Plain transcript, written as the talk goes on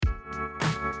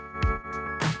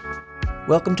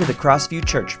Welcome to the Crossview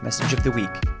Church Message of the Week.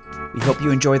 We hope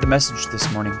you enjoy the message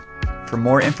this morning. For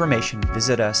more information,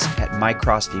 visit us at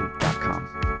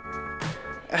mycrossview.com.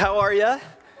 How are you?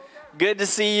 Good to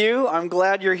see you. I'm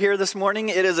glad you're here this morning.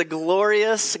 It is a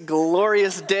glorious,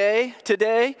 glorious day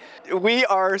today. We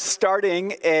are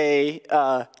starting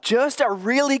just a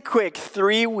really quick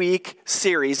 3-week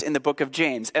series in the book of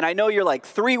James. And I know you're like,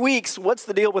 3 weeks? What's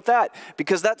the deal with that?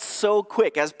 Because that's so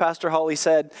quick. As Pastor Holly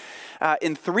said,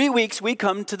 in 3 weeks, we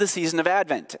come to the season of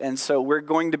Advent. And so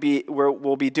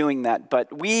we'll be doing that.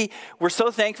 But we're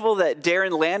so thankful that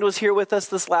Darren Land was here with us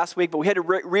this last week, but we had to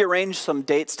rearrange some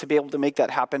dates to be able to make that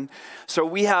happen. So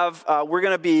we're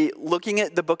going to be looking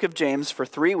at the book of James for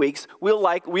 3 weeks.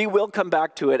 We will come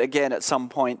back to it again at some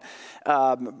point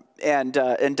and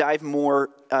dive more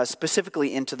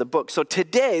specifically into the book. So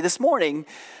this morning,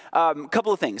 a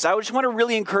couple of things. I just want to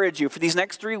really encourage you for these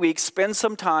next 3 weeks, spend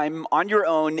some time on your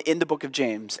own in the book of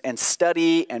James and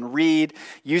study and read,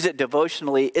 use it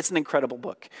devotionally. It's an incredible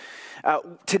book.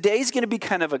 Today's going to be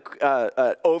kind of an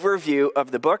overview of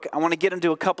the book. I want to get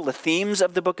into a couple of themes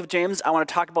of the book of James. I want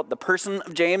to talk about the person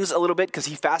of James a little bit because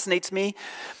he fascinates me.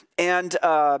 And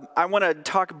I want to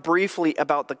talk briefly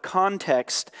about the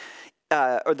context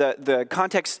or the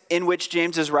context in which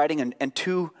James is writing and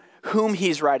to whom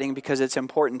he's writing, because it's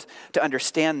important to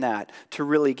understand that to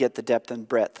really get the depth and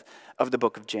breadth of the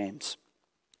book of James.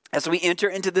 As we enter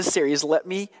into this series, let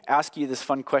me ask you this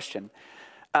fun question.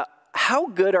 How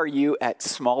good are you at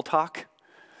small talk?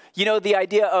 You know, the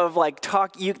idea of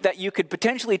that you could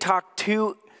potentially talk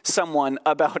to someone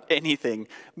about anything,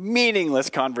 meaningless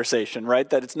conversation, right?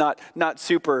 That it's not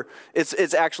super,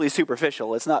 it's actually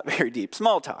superficial. It's not very deep.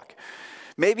 Small talk.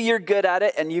 Maybe you're good at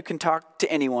it and you can talk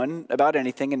to anyone about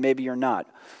anything, and maybe you're not.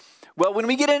 Well, when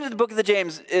we get into the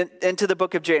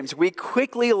book of James, we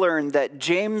quickly learn that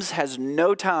James has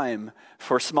no time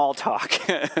for small talk.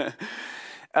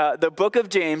 The book of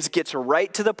James gets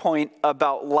right to the point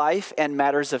about life and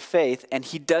matters of faith, and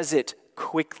he does it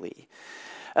quickly.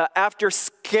 After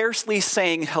scarcely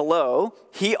saying hello,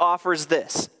 he offers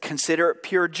this: "Consider it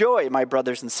pure joy, my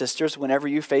brothers and sisters, whenever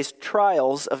you face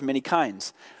trials of many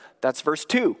kinds." That's verse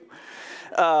 2.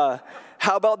 How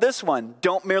about this one?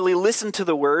 "Don't merely listen to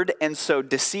the word and so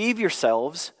deceive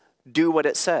yourselves. Do what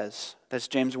it says." That's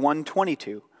James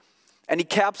 1:22. And he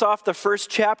caps off the first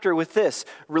chapter with this: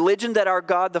 "Religion that our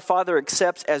God the Father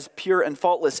accepts as pure and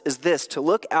faultless is this, to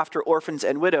look after orphans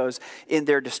and widows in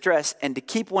their distress and to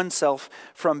keep oneself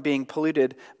from being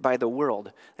polluted by the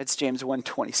world." That's James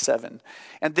 1:27.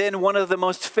 And then one of the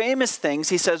most famous things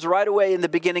he says right away in the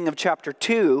beginning of chapter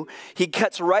 2, he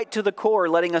cuts right to the core,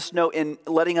 letting us know in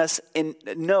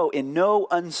no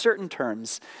uncertain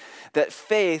terms that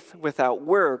faith without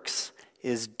works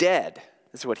is dead.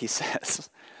 That's what he says.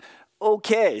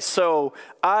 Okay, so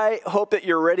I hope that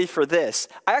you're ready for this.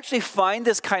 I actually find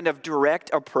this kind of direct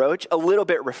approach a little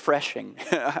bit refreshing.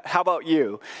 How about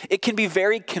you? It can be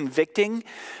very convicting,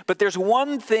 but there's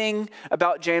one thing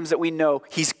about James that we know: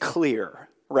 he's clear,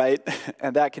 right?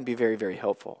 And that can be very, very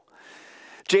helpful.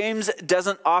 James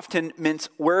doesn't often mince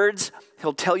words.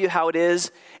 He'll tell you how it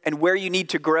is and where you need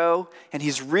to grow, and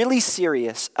he's really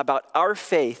serious about our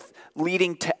faith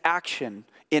leading to action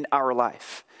in our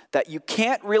life. That you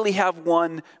can't really have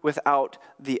one without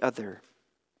the other.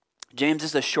 James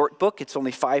is a short book. It's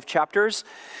only 5 chapters.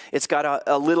 It's got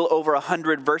a little over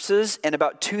 100 verses, and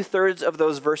about 2/3 of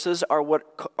those verses are what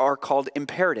are called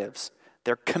imperatives.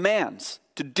 They're commands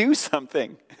to do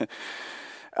something.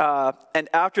 And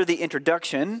after the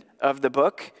introduction of the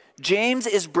book, James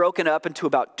is broken up into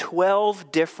about 12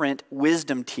 different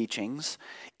wisdom teachings,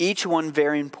 each one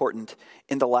very important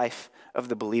in the life of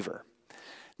the believer.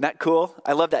 Isn't that cool?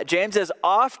 I love that. James is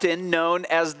often known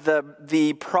as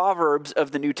the Proverbs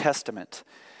of the New Testament.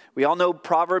 We all know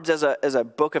Proverbs as a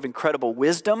book of incredible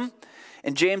wisdom,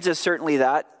 and James is certainly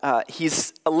that.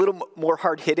 He's a little more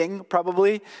hard-hitting,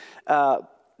 probably,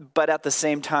 but at the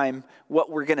same time,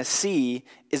 what we're going to see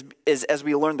is as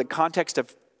we learn the context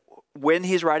of when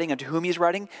he's writing and to whom he's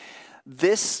writing,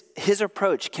 his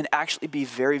approach can actually be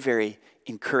very, very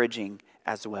encouraging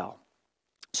as well.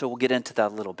 So we'll get into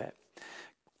that a little bit.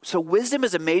 So wisdom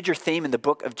is a major theme in the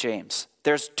book of James.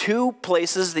 There's 2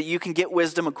 places that you can get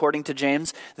wisdom according to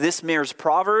James. This mirrors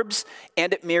Proverbs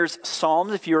and it mirrors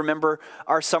Psalms. If you remember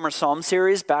our summer Psalm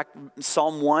series,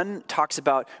 Psalm 1 talks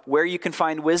about where you can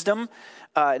find wisdom.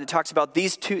 And it talks about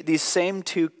these same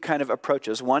two kind of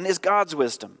approaches. One is God's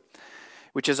wisdom,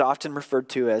 which is often referred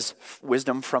to as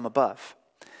wisdom from above.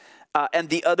 And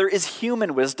the other is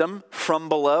human wisdom from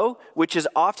below, which is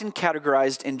often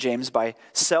categorized in James by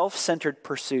self-centered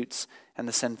pursuits and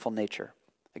the sinful nature.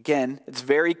 Again, it's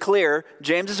very clear.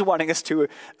 James is wanting us to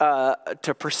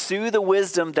pursue the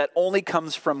wisdom that only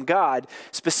comes from God,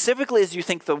 specifically as you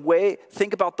think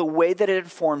about the way that it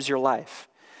informs your life.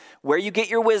 Where you get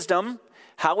your wisdom,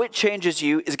 how it changes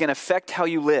you is going to affect how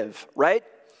you live, right?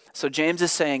 So James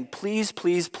is saying, please,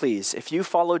 please, please, if you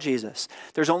follow Jesus,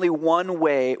 there's only one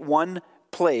way, one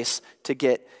place to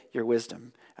get your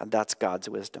wisdom, and that's God's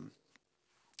wisdom.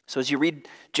 So as you read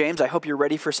James, I hope you're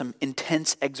ready for some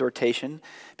intense exhortation,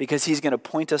 because he's going to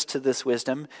point us to this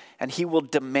wisdom, and he will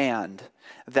demand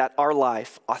that our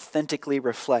life authentically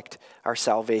reflect our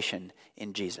salvation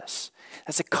in Jesus.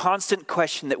 That's a constant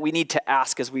question that we need to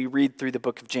ask as we read through the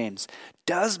book of James.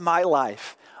 Does my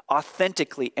life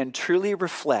authentically and truly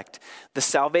reflect the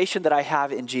salvation that I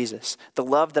have in Jesus, the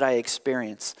love that I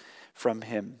experience from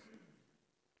him?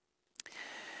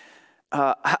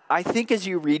 I think as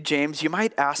you read James, you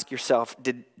might ask yourself,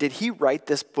 did he write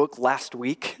this book last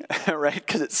week, right?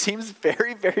 Because it seems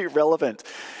very, very relevant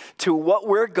to what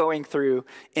we're going through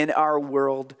in our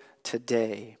world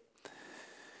today.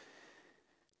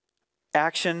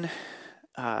 Action,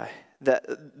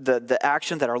 the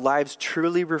action that our lives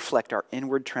truly reflect our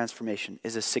inward transformation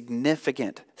is a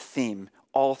significant theme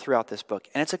all throughout this book.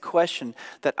 And it's a question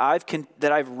that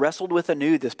I've wrestled with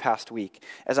anew this past week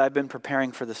as I've been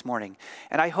preparing for this morning.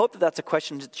 And I hope that that's a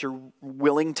question that you're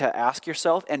willing to ask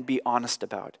yourself and be honest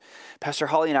about. Pastor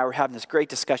Holly and I were having this great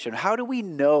discussion. How do we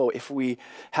know if we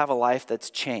have a life that's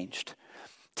changed?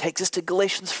 Takes us to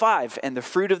Galatians 5 and the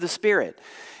fruit of the Spirit.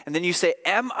 And then you say,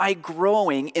 am I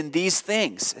growing in these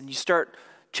things? And you start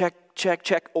check, check,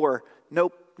 check, or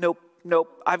nope,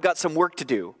 I've got some work to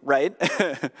do, right?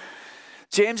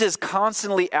 James is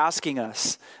constantly asking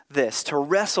us this, to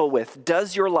wrestle with,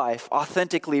 does your life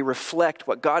authentically reflect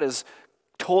what God has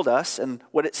told us and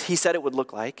what he said it would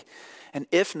look like? And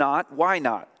if not, why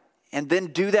not? And then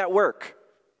do that work.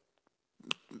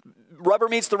 Rubber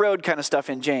meets the road kind of stuff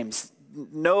in James.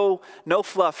 No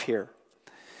fluff here.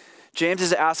 James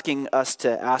is asking us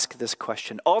to ask this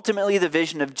question. Ultimately, the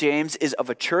vision of James is of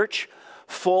a church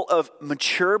full of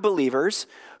mature believers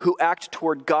who act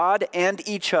toward God and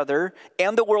each other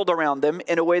and the world around them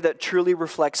in a way that truly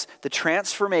reflects the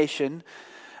transformation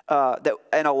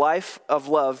and a life of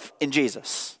love in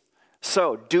Jesus.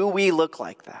 So, do we look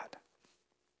like that?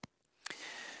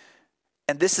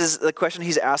 And this is the question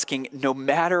he's asking no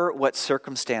matter what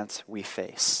circumstance we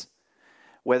face.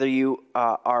 Whether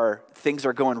things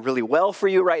are going really well for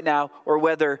you right now or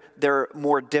whether they're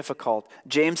more difficult,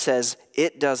 James says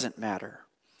it doesn't matter.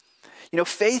 You know,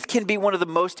 faith can be one of the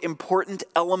most important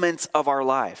elements of our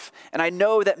life. And I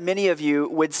know that many of you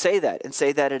would say that and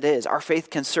say that it is. Our faith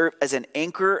can serve as an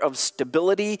anchor of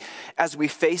stability as we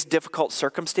face difficult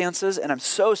circumstances. And I'm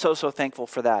so thankful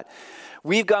for that.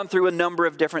 We've gone through a number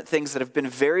of different things that have been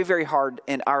very, very hard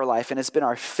in our life. And it's been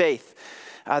our faith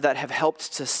that have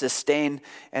helped to sustain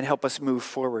and help us move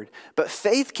forward. But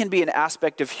faith can be an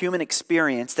aspect of human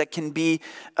experience that can be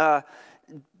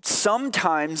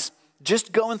sometimes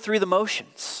just going through the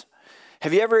motions.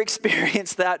 Have you ever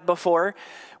experienced that before?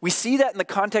 We see that in the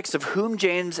context of whom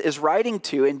James is writing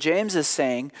to, and James is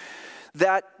saying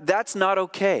that that's not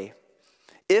okay.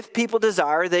 If people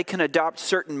desire, they can adopt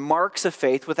certain marks of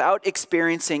faith without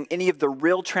experiencing any of the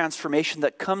real transformation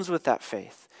that comes with that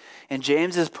faith. And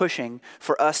James is pushing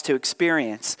for us to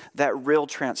experience that real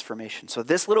transformation. So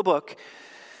this little book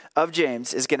of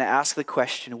James is going to ask the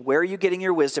question, where are you getting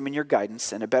your wisdom and your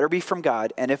guidance? And it better be from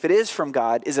God. And if it is from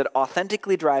God, is it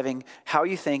authentically driving how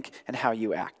you think and how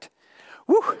you act?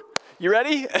 Woo! You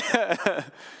ready?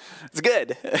 It's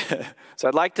good. So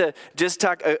I'd like to just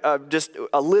talk just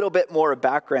a little bit more of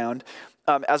background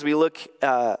as we look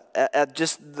at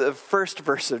just the first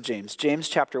verse of James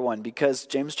chapter 1, because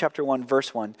James chapter 1,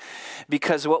 verse 1,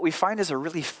 because what we find is a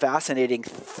really fascinating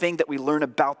thing that we learn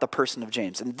about the person of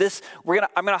James. And this,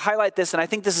 I'm gonna highlight this, and I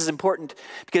think this is important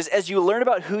because as you learn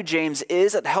about who James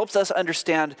is, it helps us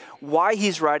understand why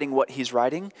he's writing what he's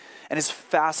writing, and it's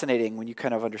fascinating when you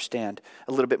kind of understand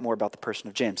a little bit more about the person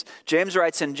of James. James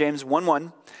writes in James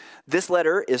 1:1, this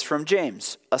letter is from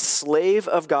James, a slave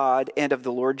of God and of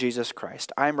the Lord Jesus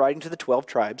Christ. I am writing to the 12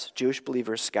 tribes, Jewish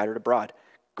believers scattered abroad.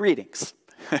 Greetings.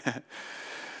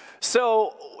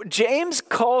 So James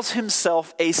calls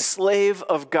himself a slave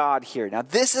of God here. Now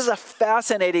this is a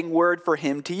fascinating word for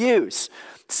him to use.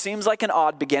 It seems like an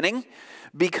odd beginning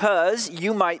because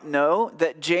you might know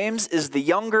that James is the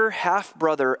younger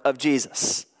half-brother of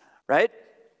Jesus, right?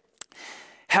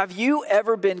 Have you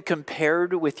ever been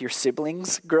compared with your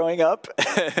siblings growing up?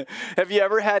 Have you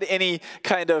ever had any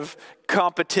kind of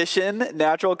competition,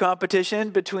 natural competition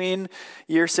between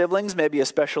your siblings, maybe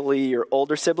especially your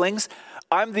older siblings?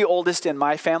 I'm the oldest in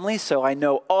my family, so I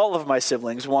know all of my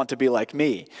siblings want to be like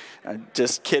me. I'm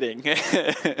just kidding.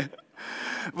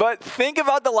 But think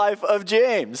about the life of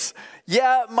James.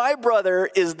 Yeah, my brother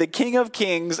is the King of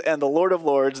Kings and the Lord of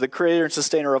Lords, the creator and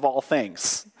sustainer of all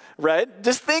things. Right?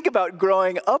 Just think about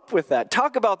growing up with that.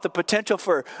 Talk about the potential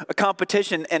for a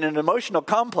competition and an emotional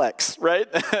complex, right?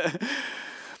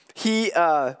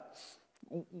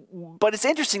 But it's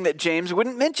interesting that James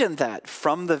wouldn't mention that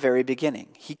from the very beginning.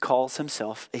 He calls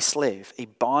himself a slave, a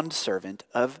bondservant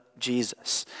of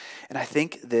Jesus. And I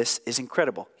think this is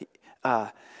incredible.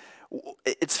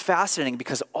 It's fascinating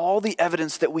because all the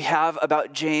evidence that we have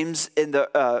about James in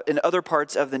other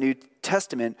parts of the New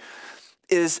Testament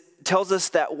tells us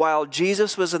that while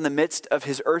Jesus was in the midst of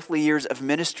his earthly years of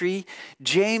ministry,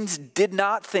 James did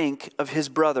not think of his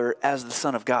brother as the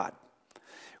Son of God,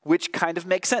 which kind of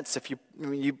makes sense if you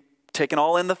take it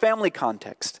all in the family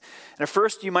context. And at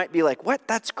first you might be like, what?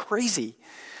 That's crazy.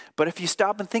 But if you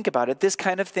stop and think about it, this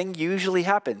kind of thing usually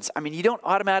happens. I mean, you don't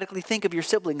automatically think of your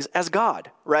siblings as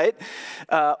God, right?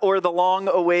 Or the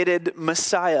long-awaited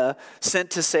Messiah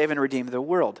sent to save and redeem the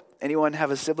world. Anyone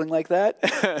have a sibling like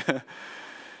that?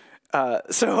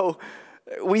 So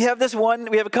we have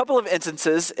a couple of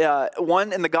instances,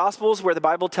 one in the Gospels where the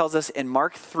Bible tells us in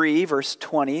Mark 3, verse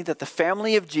 20, that the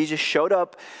family of Jesus showed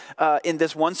up in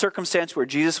this one circumstance where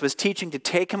Jesus was teaching to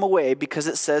take him away because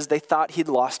it says they thought he'd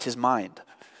lost his mind.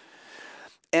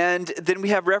 And then we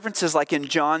have references like in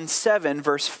John 7,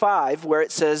 verse 5, where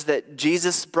it says that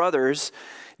Jesus' brothers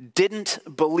didn't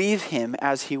believe him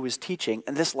as he was teaching,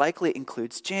 and this likely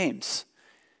includes James.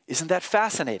 Isn't that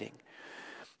fascinating?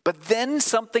 But then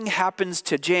something happens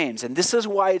to James, and this is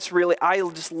why I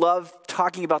just love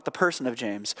talking about the person of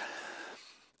James.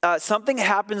 Something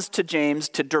happens to James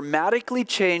to dramatically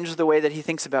change the way that he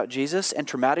thinks about Jesus and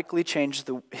dramatically change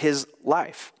his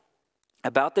life.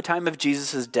 About the time of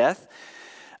Jesus' death,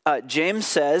 James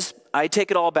says, I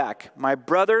take it all back. My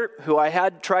brother, who I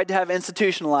had tried to have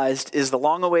institutionalized, is the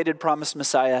long-awaited promised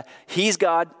Messiah. He's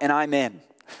God, and I'm in.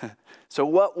 So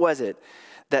what was it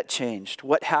that changed?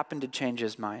 What happened to change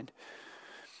his mind?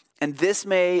 And this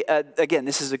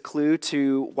this is a clue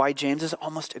to why James is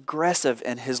almost aggressive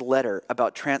in his letter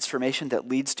about transformation that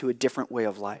leads to a different way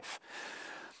of life.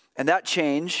 And that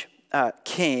change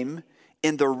came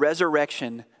in the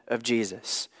resurrection of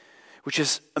Jesus, which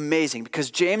is amazing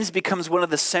because James becomes one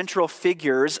of the central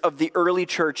figures of the early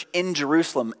church in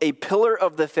Jerusalem, a pillar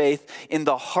of the faith in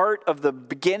the heart of the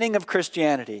beginning of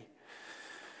Christianity.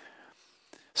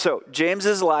 So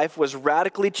James's life was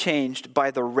radically changed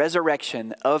by the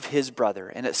resurrection of his brother.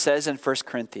 And it says in 1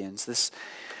 Corinthians,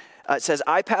 it says,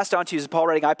 I passed on to you, this is Paul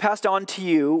writing, I passed on to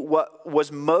you what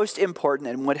was most important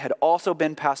and what had also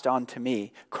been passed on to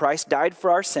me. Christ died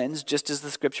for our sins, just as the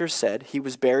scriptures said. He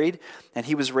was buried and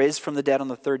he was raised from the dead on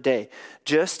the third day,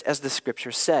 just as the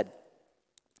scriptures said.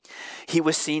 He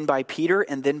was seen by Peter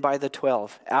and then by the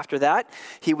 12. After that,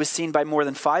 he was seen by more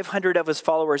than 500 of his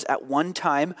followers at one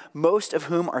time, most of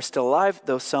whom are still alive,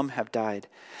 though some have died.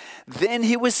 Then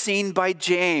he was seen by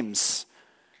James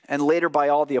and later by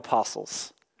all the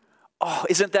apostles. Oh,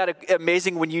 isn't that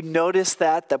amazing when you notice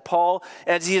that Paul,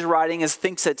 as he's writing,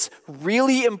 thinks it's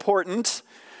really important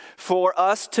for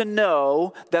us to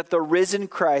know that the risen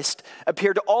Christ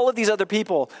appeared to all of these other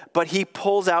people, but he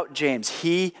pulls out James.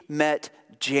 He met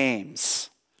James,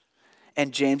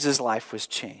 and James's life was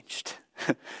changed.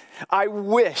 I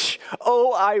wish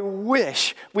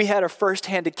we had a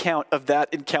firsthand account of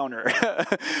that encounter.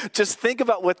 Just think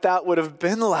about what that would have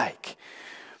been like.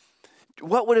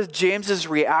 What would have James's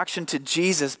reaction to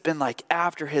Jesus been like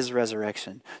after his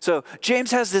resurrection? So James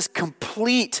has this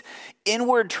complete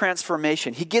inward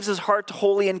transformation. He gives his heart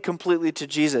wholly and completely to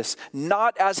Jesus,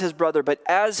 not as his brother, but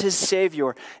as his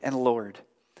Savior and Lord.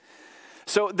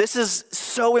 So this is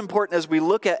so important as we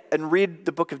look at and read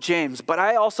the book of James, but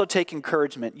I also take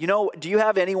encouragement. Do you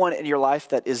have anyone in your life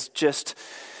that is just,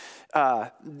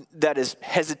 that is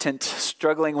hesitant,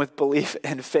 struggling with belief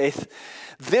and faith?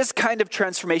 This kind of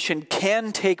transformation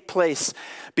can take place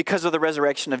because of the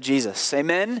resurrection of Jesus.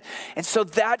 Amen? And so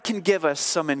that can give us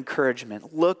some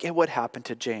encouragement. Look at what happened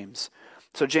to James.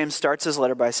 So James starts his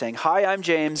letter by saying, Hi, I'm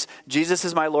James. Jesus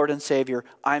is my Lord and Savior.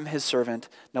 I'm his servant.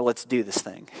 Now let's do this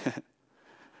thing.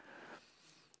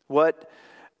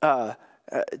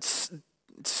 It's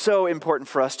so important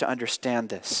for us to understand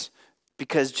this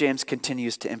because James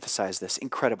continues to emphasize this.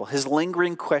 Incredible. His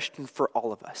lingering question for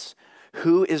all of us.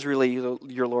 Who is really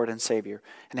your Lord and Savior?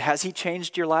 And has he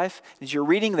changed your life? As you're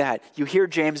reading that, you hear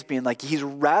James being like, he's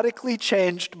radically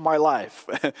changed my life.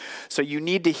 So you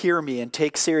need to hear me and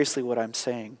take seriously what I'm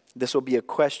saying. This will be a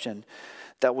question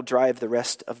that will drive the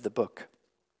rest of the book.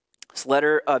 This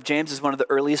letter of James is one of the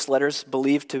earliest letters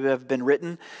believed to have been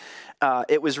written.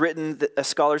 It was written,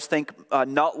 scholars think,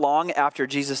 not long after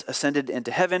Jesus ascended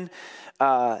into heaven,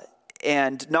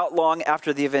 and not long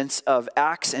after the events of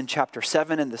Acts in chapter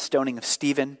 7 and the stoning of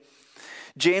Stephen.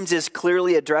 James is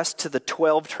clearly addressed to the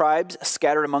 12 tribes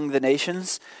scattered among the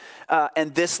nations,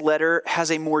 and this letter has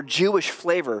a more Jewish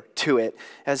flavor to it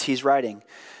as he's writing.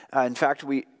 In fact,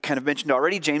 we kind of mentioned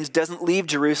already, James doesn't leave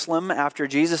Jerusalem after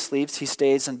Jesus leaves. He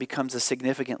stays and becomes a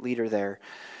significant leader there.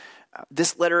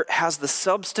 This letter has the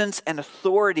substance and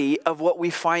authority of what we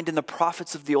find in the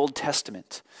prophets of the Old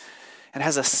Testament. And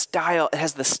has a style, it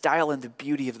has the style and the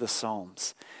beauty of the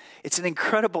Psalms. It's an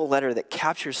incredible letter that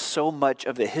captures so much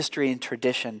of the history and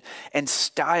tradition and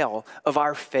style of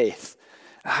our faith.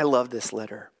 I love this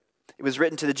letter. It was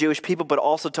written to the Jewish people, but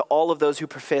also to all of those who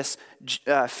profess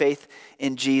faith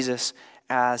in Jesus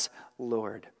as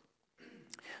Lord.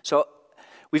 So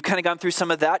we've kind of gone through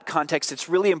some of that context. It's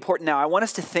really important now. I want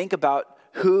us to think about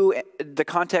who the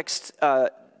context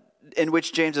in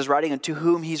which James is writing and to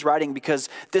whom he's writing, because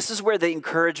this is where the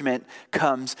encouragement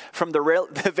comes from,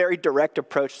 the very direct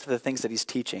approach to the things that he's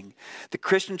teaching. The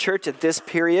Christian church at this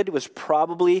period was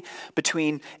probably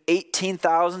between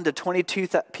 18,000 to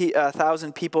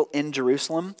 22,000 people in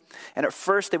Jerusalem. And at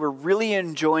first they were really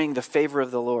enjoying the favor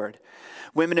of the Lord.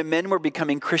 Women and men were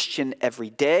becoming Christian every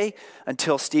day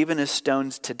until Stephen is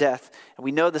stoned to death. And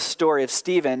we know the story of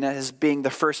Stephen as being the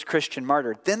first Christian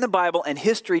martyr. Then the Bible and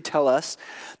history tell us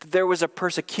that there was a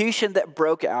persecution that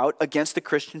broke out against the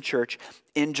Christian church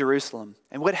in Jerusalem.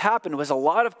 And what happened was a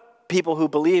lot of people who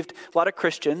believed, a lot of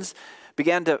Christians,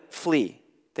 began to flee.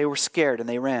 They were scared and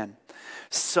they ran.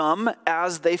 Some,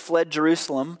 as they fled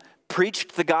Jerusalem,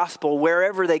 preached the gospel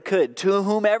wherever they could, to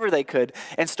whomever they could,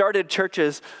 and started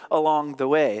churches along the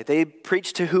way. They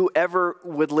preached to whoever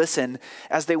would listen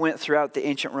as they went throughout the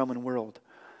ancient Roman world.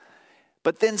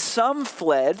 But then some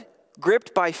fled,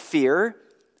 gripped by fear,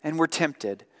 and were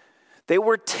tempted. They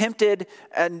were tempted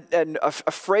and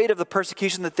afraid of the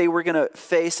persecution that they were going to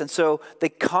face, and so they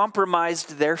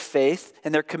compromised their faith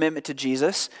and their commitment to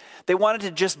Jesus. They wanted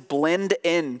to just blend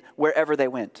in wherever they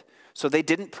went. So they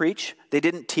didn't preach, they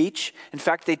didn't teach. In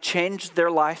fact, they changed their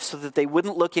life so that they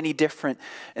wouldn't look any different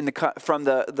from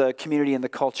the community and the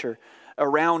culture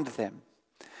around them.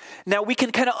 Now, we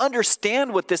can kind of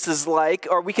understand what this is like,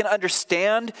 or we can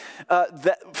understand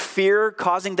that fear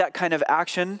causing that kind of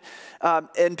action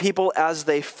in people as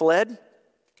they fled.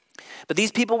 But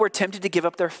these people were tempted to give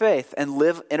up their faith and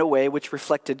live in a way which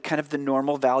reflected kind of the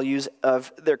normal values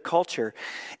of their culture.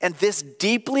 And this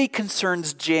deeply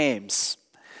concerns James.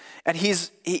 And he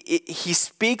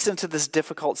speaks into this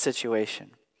difficult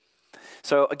situation.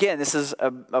 So again, this is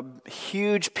a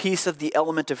huge piece of the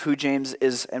element of who James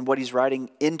is and what he's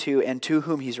writing into and to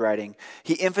whom he's writing.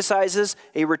 He emphasizes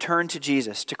a return to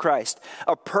Jesus, to Christ,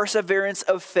 a perseverance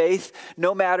of faith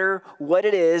no matter what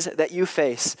it is that you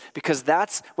face, because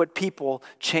that's what people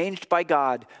changed by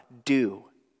God do.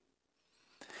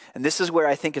 And this is where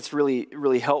I think it's really,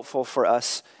 really helpful for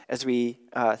us as we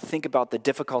think about the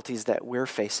difficulties that we're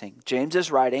facing. James is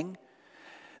writing,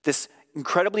 this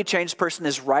incredibly changed person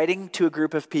is writing to a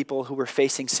group of people who were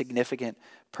facing significant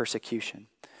persecution.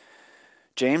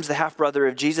 James, the half-brother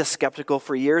of Jesus, skeptical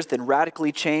for years, then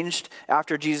radically changed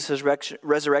after Jesus'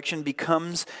 resurrection,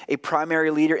 becomes a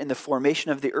primary leader in the formation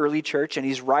of the early church, and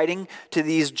he's writing to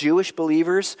these Jewish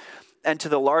believers and to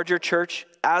the larger church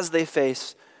as they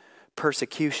face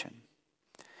persecution.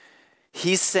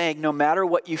 He's saying, no matter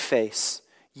what you face,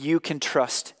 you can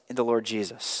trust in the Lord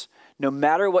Jesus. No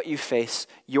matter what you face,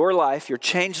 your life, your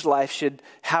changed life should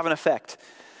have an effect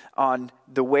on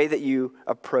the way that you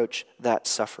approach that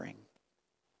suffering.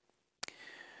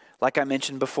 Like I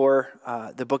mentioned before,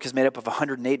 the book is made up of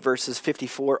 108 verses.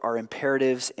 54 are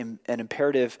imperatives. An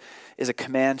imperative is a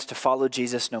command to follow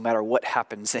Jesus no matter what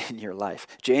happens in your life.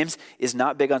 James is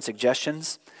not big on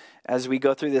suggestions. As we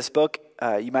go through this book,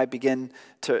 you might begin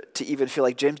to even feel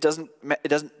like James doesn't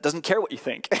care what you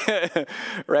think,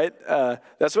 right?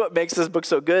 That's what makes this book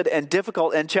so good and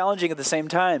difficult and challenging at the same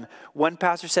time. One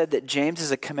pastor said that James is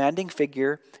a commanding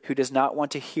figure who does not want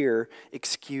to hear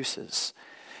excuses,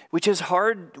 which is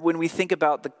hard when we think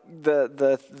about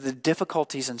the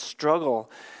difficulties and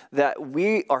struggle that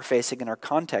we are facing in our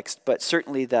context, but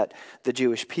certainly that the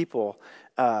Jewish people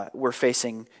were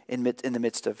facing in the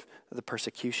midst of the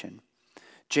persecution.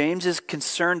 James is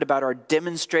concerned about our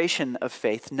demonstration of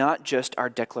faith, not just our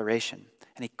declaration.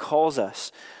 And he calls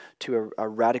us to a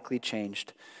radically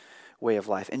changed way of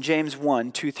life. In James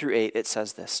 1, 2 through 8, it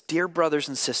says this: "Dear brothers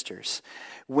and sisters,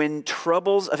 when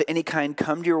troubles of any kind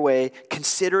come your way,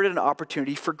 consider it an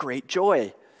opportunity for great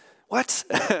joy." What?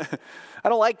 I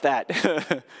don't like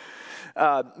that.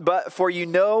 But for you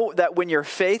know that when your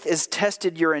faith is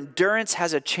tested, your endurance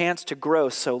has a chance to grow.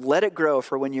 So let it grow,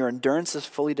 for when your endurance is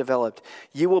fully developed,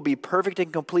 you will be perfect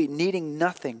and complete, needing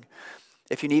nothing.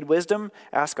 If you need wisdom,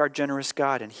 ask our generous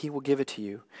God, and he will give it to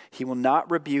you. He will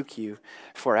not rebuke you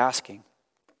for asking.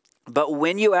 But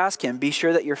when you ask him, be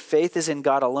sure that your faith is in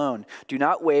God alone. Do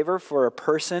not waver, for a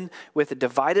person with a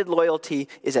divided loyalty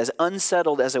is as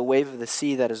unsettled as a wave of the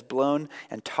sea that is blown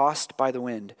and tossed by the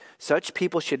wind. Such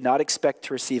people should not expect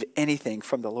to receive anything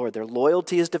from the Lord. Their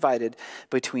loyalty is divided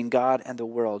between God and the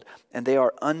world, and they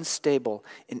are unstable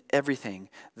in everything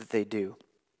that they do.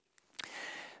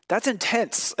 That's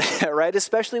intense, right?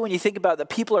 Especially when you think about that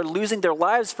people are losing their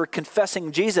lives for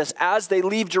confessing Jesus as they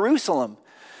leave Jerusalem.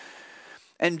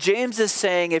 And James is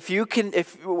saying, if you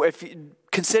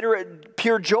consider it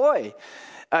pure joy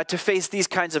to face these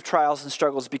kinds of trials and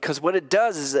struggles, because what it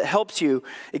does is it helps you,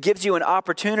 it gives you an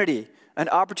opportunity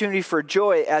for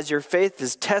joy as your faith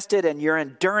is tested and your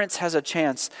endurance has a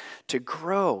chance to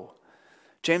grow.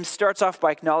 James starts off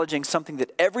by acknowledging something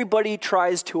that everybody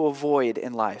tries to avoid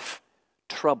in life: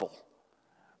 trouble,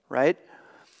 right?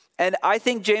 And I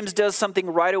think James does something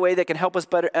right away that can help us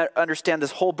better understand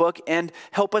this whole book and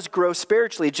help us grow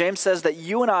spiritually. James says that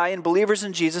you and I, and believers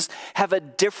in Jesus, have a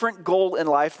different goal in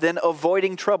life than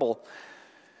avoiding trouble.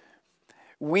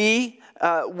 We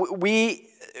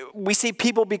see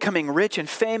people becoming rich and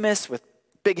famous with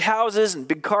big houses and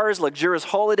big cars, luxurious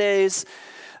holidays.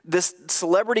 This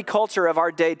celebrity culture of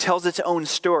our day tells its own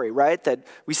story, right? That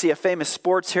we see a famous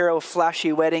sports hero, a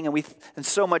flashy wedding, and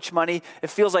so much money. It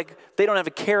feels like they don't have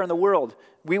a care in the world.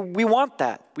 We want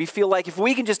that. We feel like if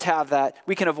we can just have that,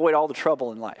 we can avoid all the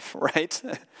trouble in life, right?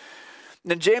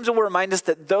 And James will remind us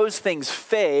that those things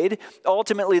fade.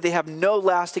 Ultimately, they have no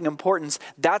lasting importance.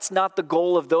 That's not the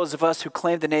goal of those of us who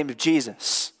claim the name of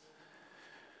Jesus.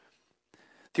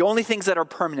 The only things that are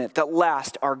permanent, that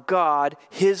last, are God,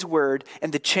 his word,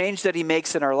 and the change that he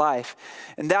makes in our life.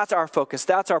 And that's our focus,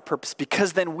 that's our purpose,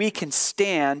 because then we can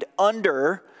stand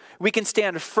firm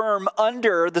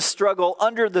under the struggle,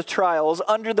 under the trials,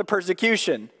 under the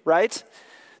persecution, right?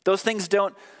 Those things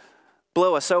don't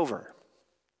blow us over.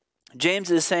 James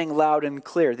is saying loud and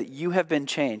clear that you have been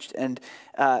changed and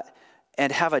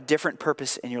have a different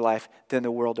purpose in your life than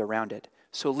the world around it.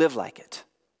 So live like it.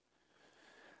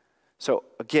 So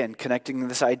again, connecting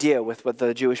this idea with what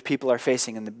the Jewish people are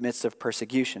facing in the midst of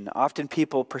persecution. Often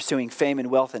people pursuing fame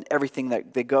and wealth and everything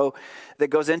that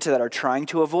goes into that are trying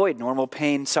to avoid normal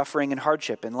pain, suffering, and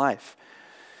hardship in life.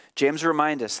 James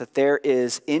reminds us that there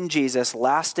is in Jesus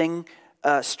lasting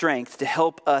strength to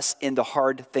help us in the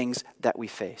hard things that we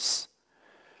face.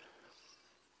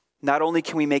 Not only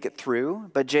can we make it through,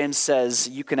 but James says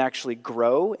you can actually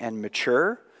grow and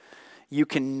mature. You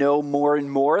can know more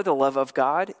and more the love of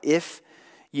God if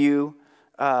you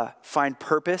find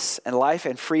purpose and life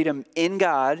and freedom in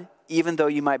God, even though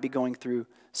you might be going through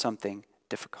something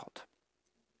difficult.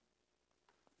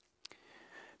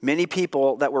 Many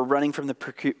people that were running from the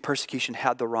persecution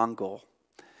had the wrong goal.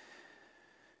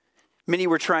 Many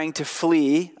were trying to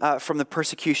flee from the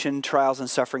persecution, trials, and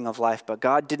suffering of life, but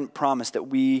God didn't promise that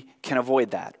we can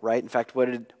avoid that, right? In fact,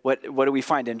 what do we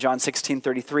find in John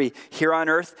 16:33? Here on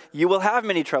earth, you will have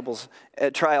many trials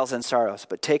and sorrows,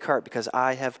 but take heart because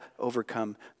I have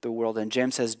overcome the world. And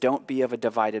James says, don't be of a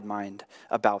divided mind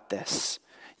about this.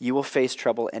 You will face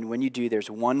trouble, and when you do, there's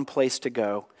one place to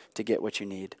go to get what you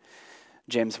need.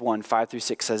 James 1, 5 through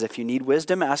 6 says, if you need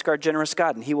wisdom, ask our generous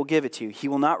God, and he will give it to you. He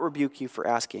will not rebuke you for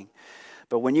asking.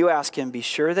 But when you ask him, be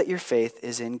sure that your faith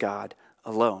is in God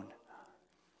alone.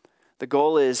 The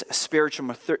goal is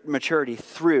spiritual maturity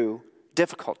through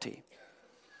difficulty.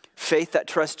 Faith that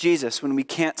trusts Jesus when we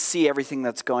can't see everything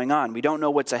that's going on. We don't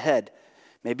know what's ahead,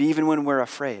 maybe even when we're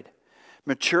afraid.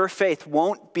 Mature faith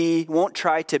won't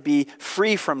try to be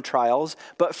free from trials,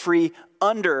 but free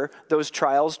under those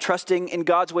trials, trusting in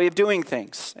God's way of doing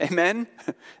things. Amen?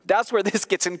 That's where this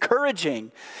gets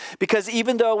encouraging. Because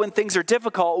even though when things are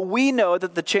difficult, we know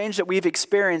that the change that we've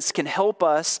experienced can help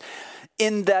us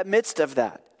in the midst of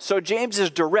that. So James is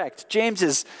direct. James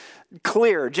is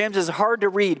clear. James is hard to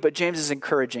read, but James is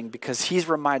encouraging because he's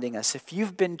reminding us, if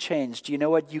you've been changed, you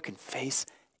know what? You can face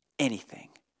anything.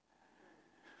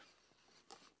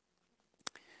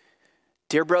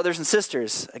 Dear brothers and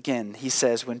sisters, again, he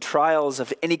says, when trials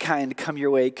of any kind come your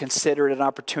way, consider it an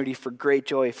opportunity for great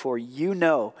joy, for you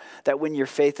know that when your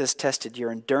faith is tested, your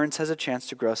endurance has a chance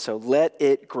to grow, so let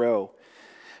it grow.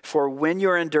 For when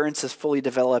your endurance is fully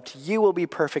developed, you will be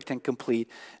perfect and complete,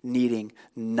 needing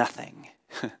nothing.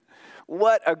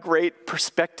 What a great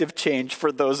perspective change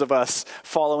for those of us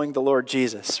following the Lord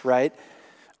Jesus, right?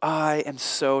 I am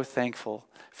so thankful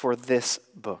for this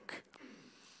book.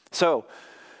 So,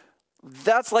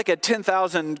 that's like a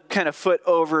 10,000 kind of foot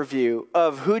overview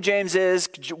of who James is,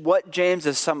 what James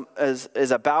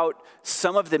is about,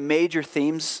 some of the major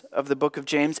themes of the book of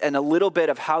James, and a little bit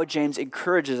of how James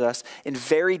encourages us in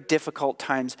very difficult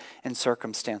times and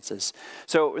circumstances.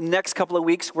 So next couple of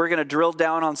weeks, we're going to drill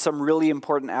down on some really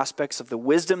important aspects of the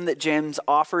wisdom that James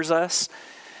offers us.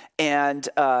 And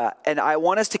I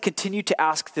want us to continue to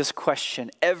ask this question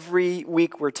every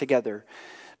week we're together.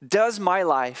 Does my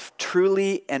life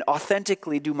truly and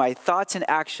authentically, do my thoughts and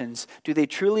actions, do they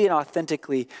truly and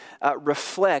authentically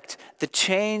reflect the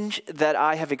change that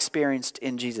I have experienced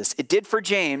in Jesus? It did for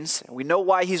James. We know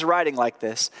why he's writing like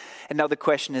this. And now the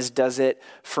question is, does it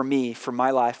for me, for my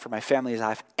life, for my family's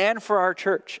life, and for our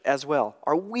church as well?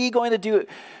 Are we going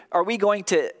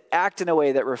to act in a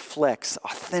way that reflects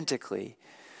authentically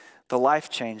the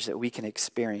life change that we can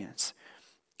experience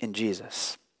in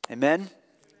Jesus? Amen?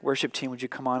 Worship team, would you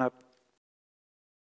come on up?